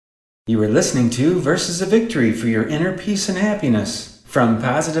You are listening to Verses of Victory for your inner peace and happiness from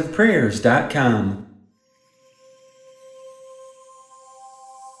positiveprayers.com.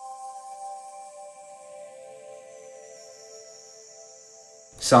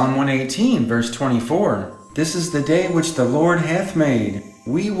 Psalm 118, verse 24. This is the day which the Lord hath made.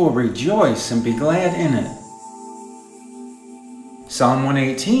 We will rejoice and be glad in it. Psalm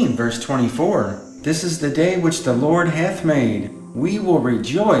 118, verse 24. This is the day which the Lord hath made. We will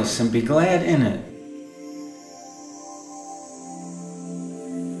rejoice and be glad in it.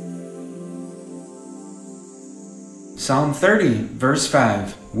 Psalm 30, verse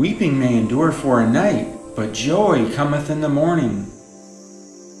 5. Weeping may endure for a night, but joy cometh in the morning.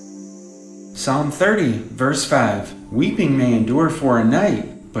 Psalm 30, verse 5. Weeping may endure for a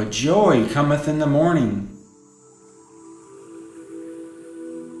night, but joy cometh in the morning.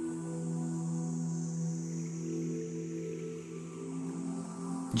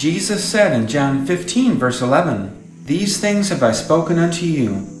 Jesus said in John 15, verse 11, These things have I spoken unto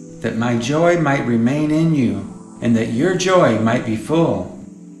you, that my joy might remain in you, and that your joy might be full.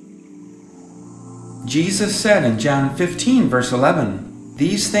 Jesus said in John 15, verse 11,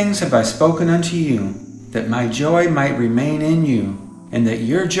 These things have I spoken unto you, that my joy might remain in you, and that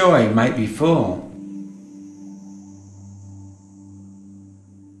your joy might be full.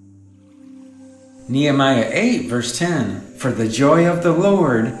 Nehemiah 8, verse 10. For the joy of the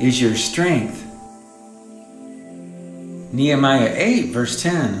Lord is your strength. Nehemiah 8, verse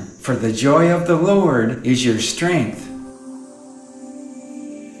 10. For the joy of the Lord is your strength.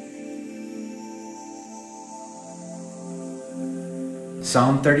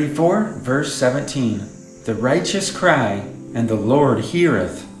 Psalm 34, verse 17. The righteous cry, and the Lord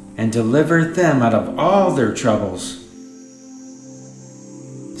heareth, and delivereth them out of all their troubles.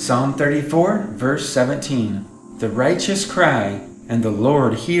 Psalm 34, verse 17. The righteous cry, and the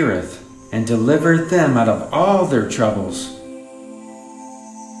Lord heareth, and delivereth them out of all their troubles.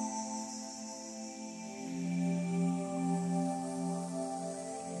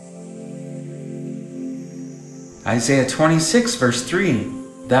 Isaiah 26, verse 3.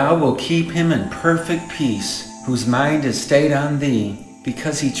 Thou wilt keep him in perfect peace, whose mind is stayed on thee,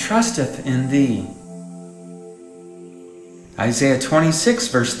 because he trusteth in thee. Isaiah 26,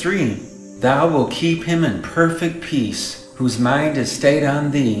 verse 3. Thou wilt keep him in perfect peace, whose mind is stayed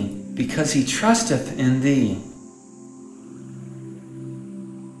on thee, because he trusteth in thee.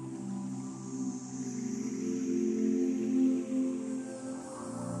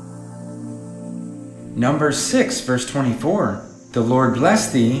 Numbers 6, verse 24. The Lord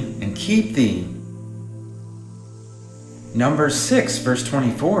bless thee and keep thee. Numbers 6, verse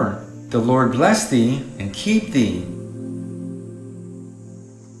 24. The Lord bless thee and keep thee.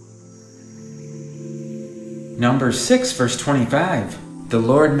 Numbers 6, verse 25. The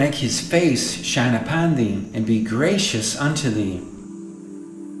Lord make his face shine upon thee, and be gracious unto thee.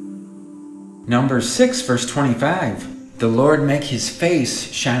 Numbers 6, verse 25. The Lord make his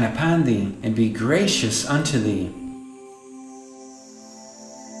face shine upon thee, and be gracious unto thee.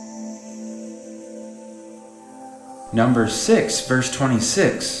 Numbers 6, verse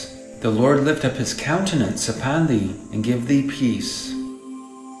 26. The Lord lift up his countenance upon thee, and give thee peace.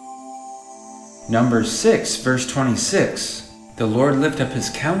 Numbers 6, verse 26. The Lord lift up his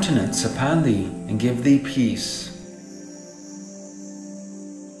countenance upon thee, and give thee peace.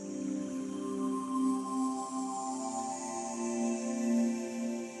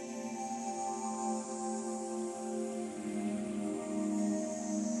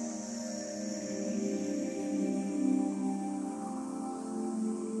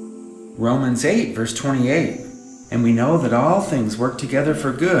 Romans 8, verse 28. And we know that all things work together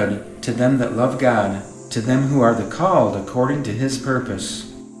for good to them that love God, to them who are the called according to his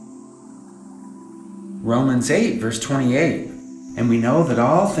purpose. Romans 8, verse 28. And we know that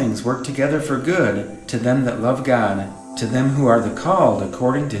all things work together for good to them that love God, to them who are the called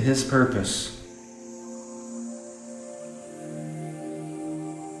according to his purpose.